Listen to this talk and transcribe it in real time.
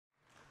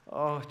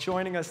Oh,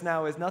 joining us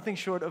now is nothing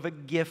short of a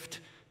gift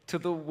to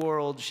the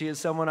world. She is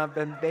someone I've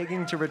been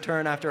begging to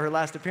return after her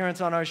last appearance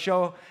on our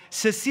show,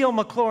 Cécile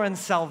McLorin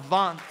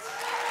Salvant.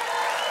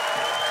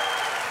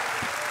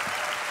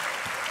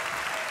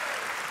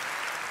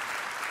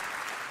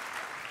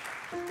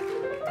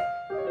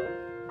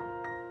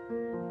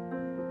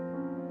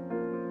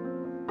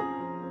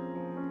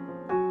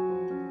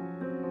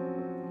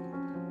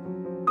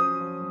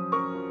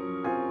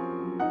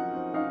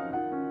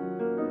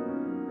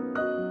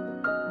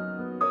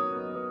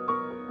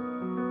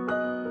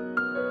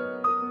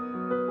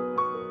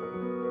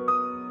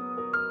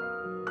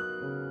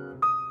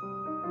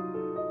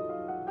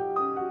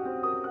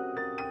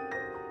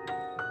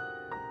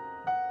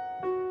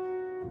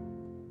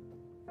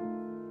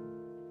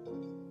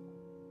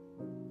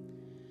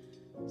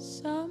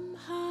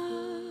 Somehow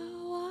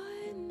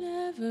I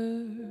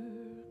never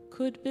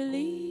could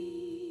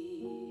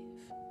believe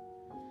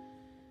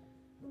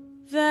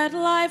that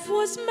life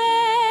was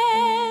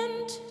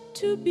meant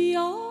to be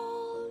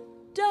all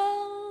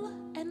dull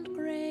and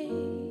gray.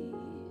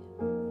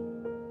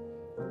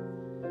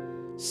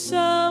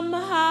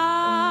 Somehow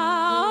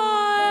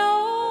I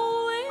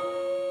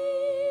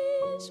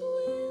always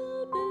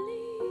will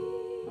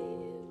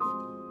believe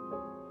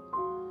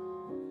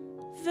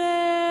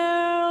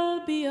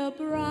there'll be a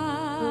brighter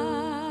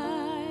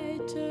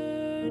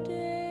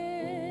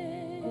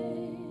day.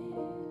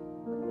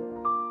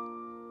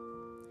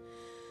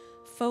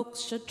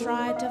 Folks should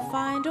try to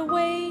find a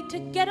way to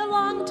get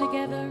along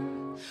together,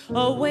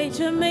 a way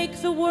to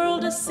make the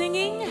world a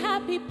singing,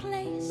 happy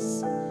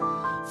place,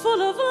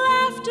 full of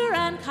laughter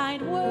and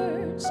kind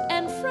words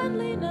and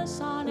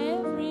friendliness on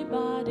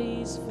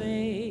everybody's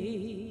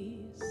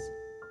face.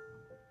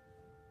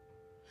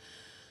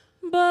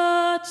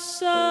 But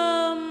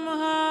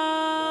somehow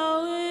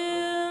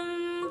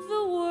in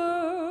the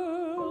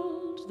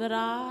world that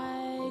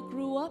I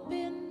grew up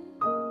in,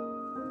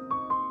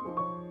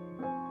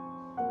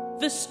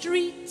 the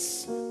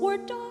streets were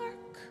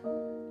dark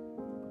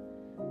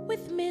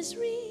with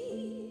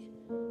misery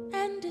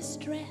and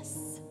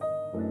distress.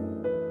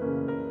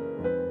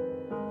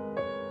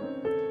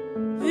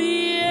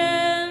 The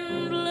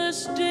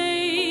endless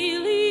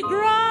daily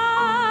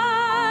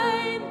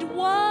grind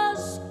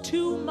was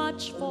too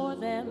much for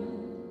them.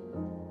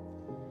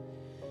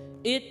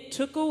 It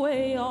took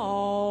away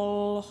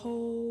all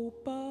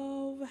hope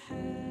of happiness.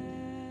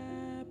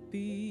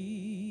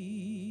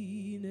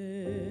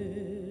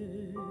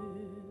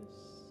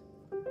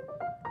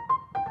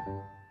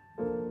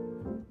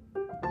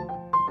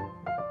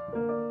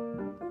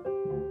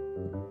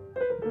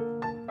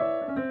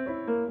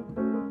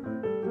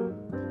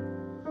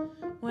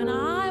 When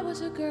I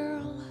was a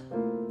girl,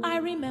 I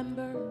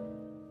remember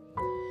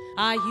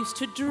I used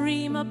to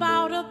dream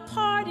about a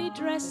party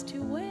dress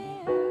to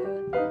wear,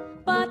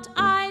 but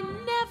I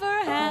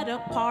never had a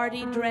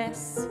party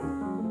dress,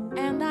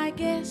 and I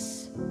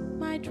guess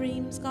my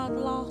dreams got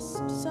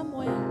lost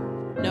somewhere.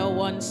 No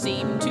one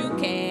seemed to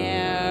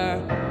care.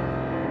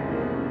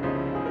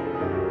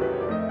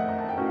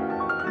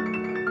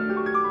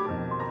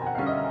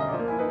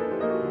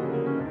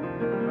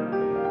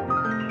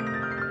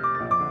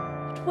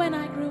 When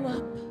I grew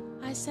up,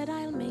 I said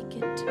I'll make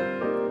it,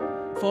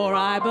 for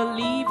I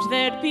believed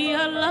there'd be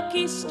a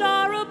lucky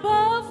star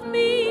above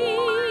me.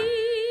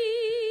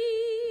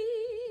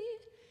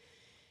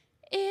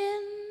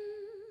 In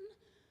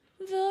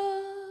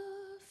the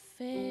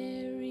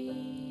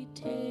fairy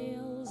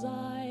tales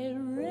I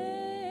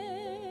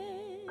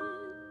read,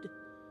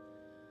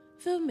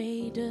 the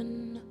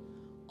maiden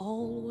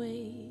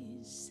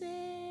always said,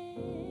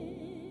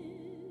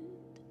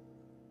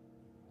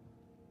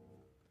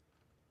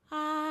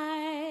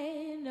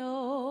 I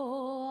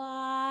know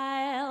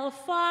I'll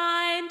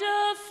find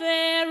a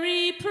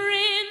fairy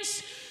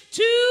prince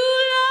to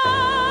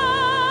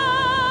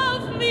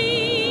love me.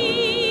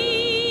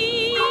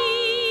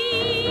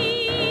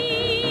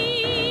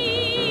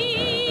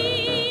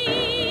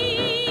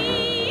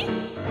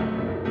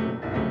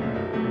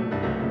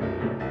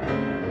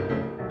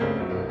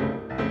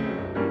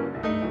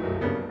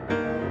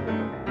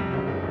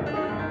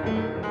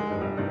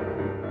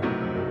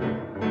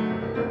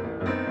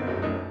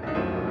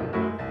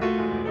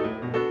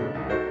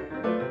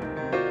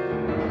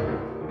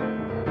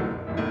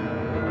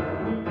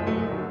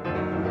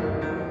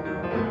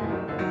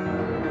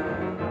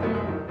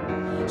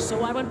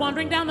 So I went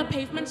wandering down the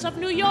pavements of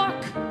New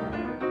York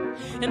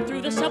and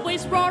through the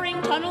subway's roaring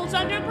tunnels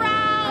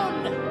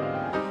underground,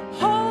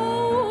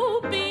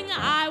 hoping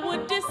I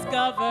would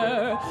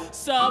discover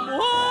some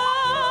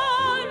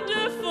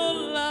wonderful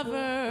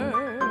lover.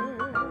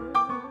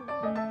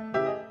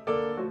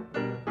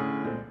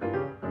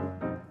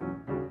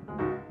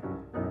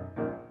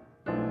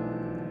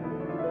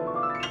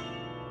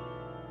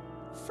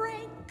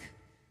 Frank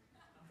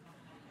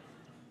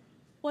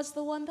was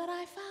the one that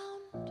I found.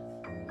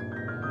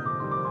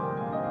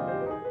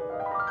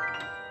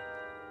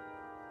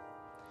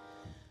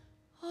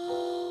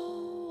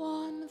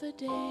 The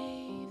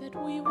day that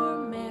we were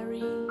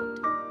married,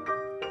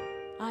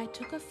 I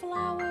took a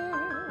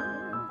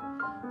flower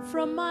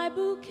from my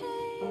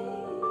bouquet,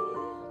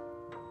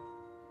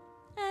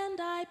 and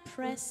I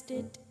pressed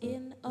it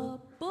in a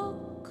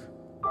book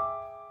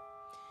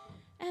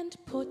and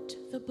put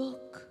the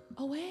book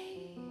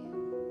away.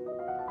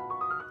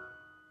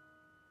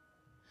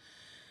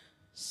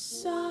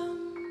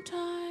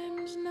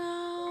 Sometimes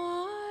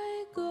now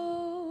I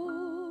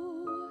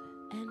go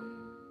and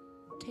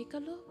take a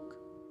look.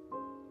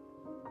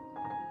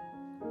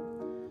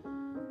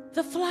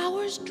 The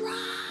flowers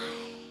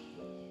dry,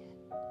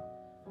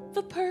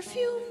 the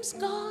perfume's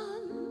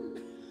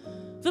gone,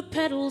 the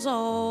petals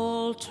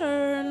all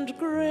turned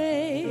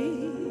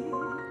gray.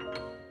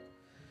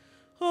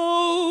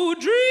 Oh,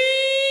 dream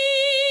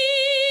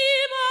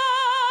of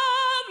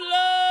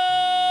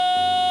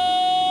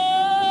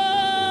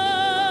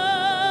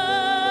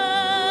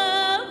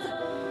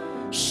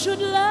love.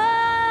 Should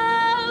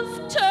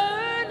love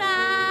turn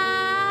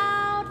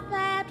out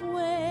that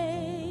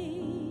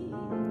way?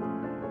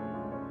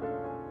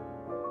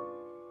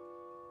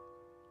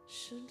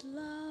 Should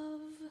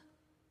love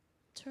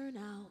turn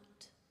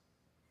out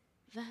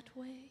that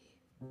way?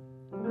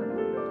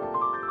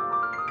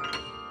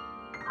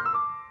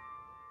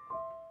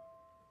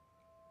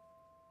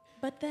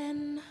 But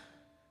then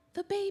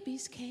the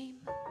babies came.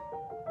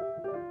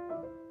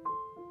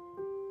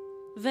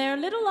 Their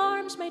little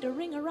arms made a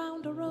ring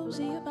around a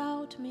rosy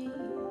about me.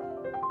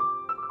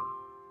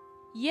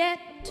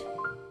 Yet,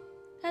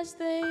 as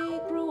they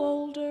grew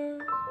older,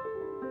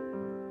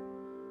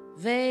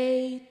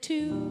 they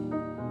too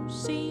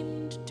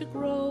seemed to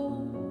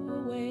grow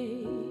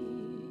away.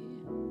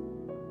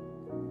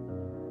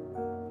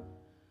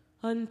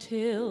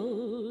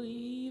 Until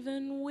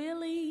even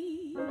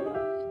Willie,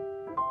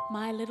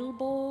 my little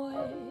boy,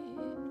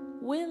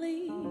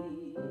 Willie,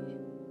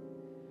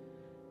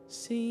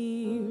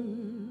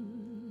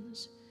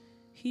 seems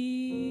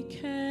he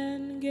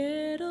can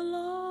get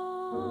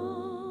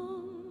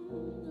along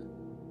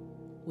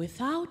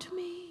without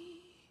me.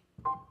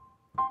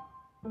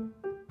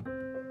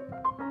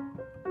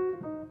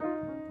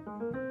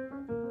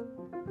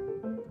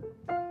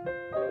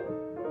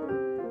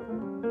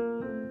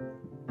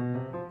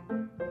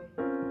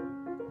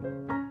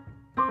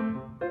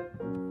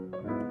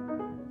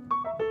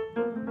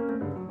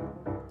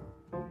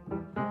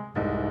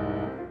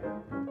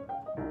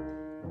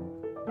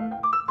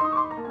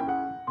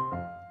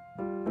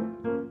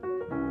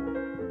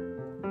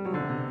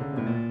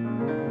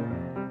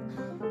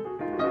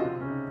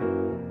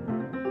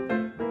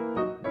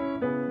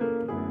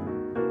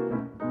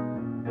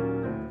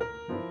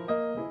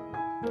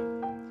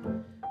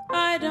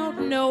 I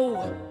don't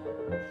know.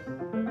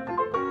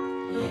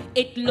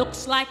 It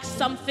looks like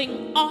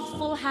something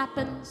awful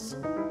happens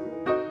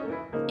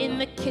in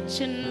the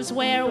kitchens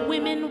where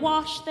women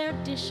wash their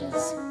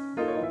dishes.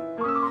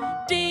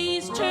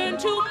 Days turn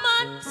to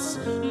months,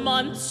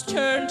 months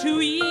turn to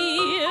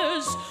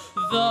years.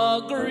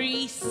 The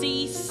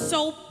greasy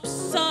soap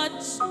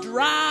suds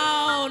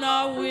drown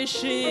our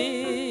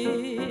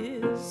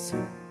wishes.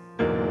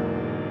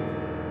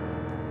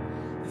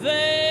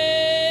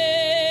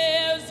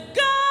 There's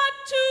got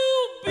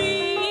to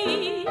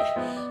be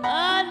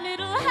a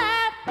little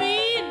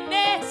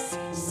happiness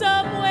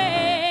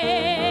somewhere,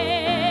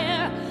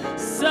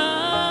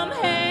 some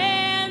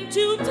hand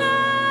to touch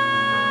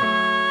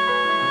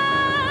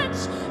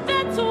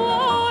that's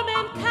warm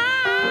and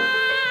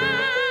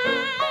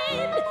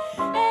kind,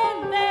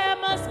 and there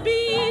must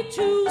be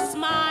two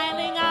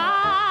smiling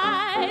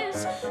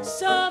eyes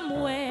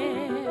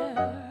somewhere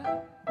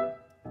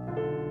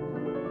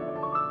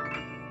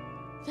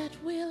that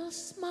will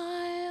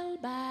smile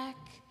back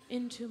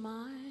into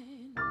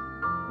mine.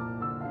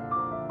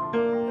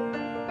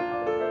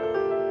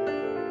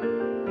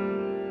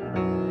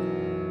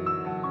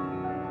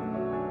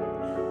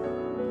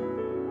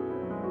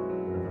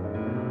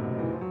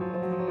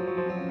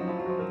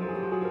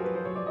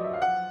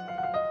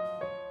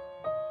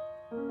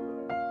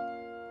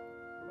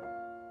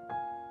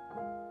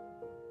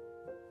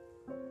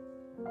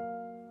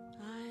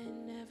 I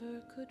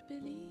never could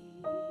believe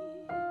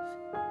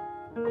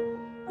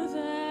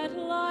that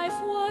life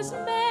was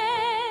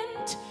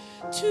meant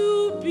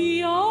to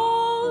be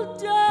all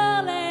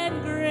dull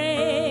and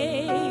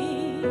gray.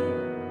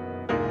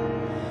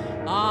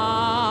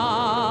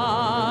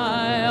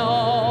 I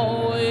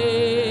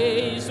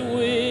always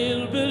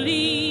will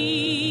believe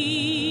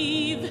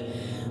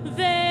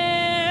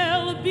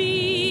there'll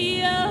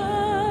be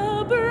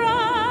a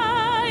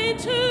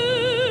brighter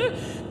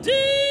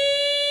day.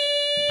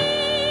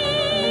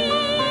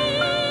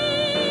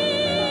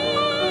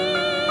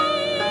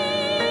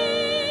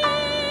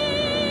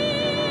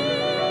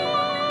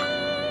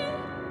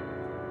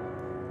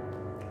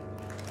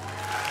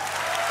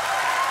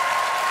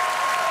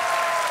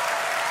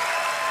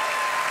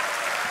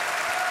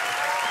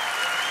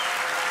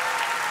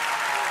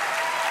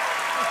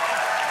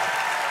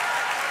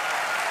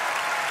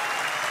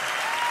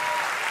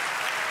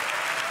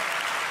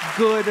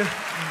 Good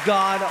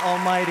God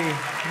Almighty.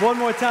 One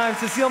more time,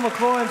 Cécile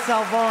McLorin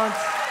Salvant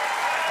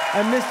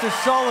and Mr.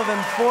 Sullivan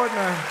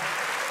Fortner.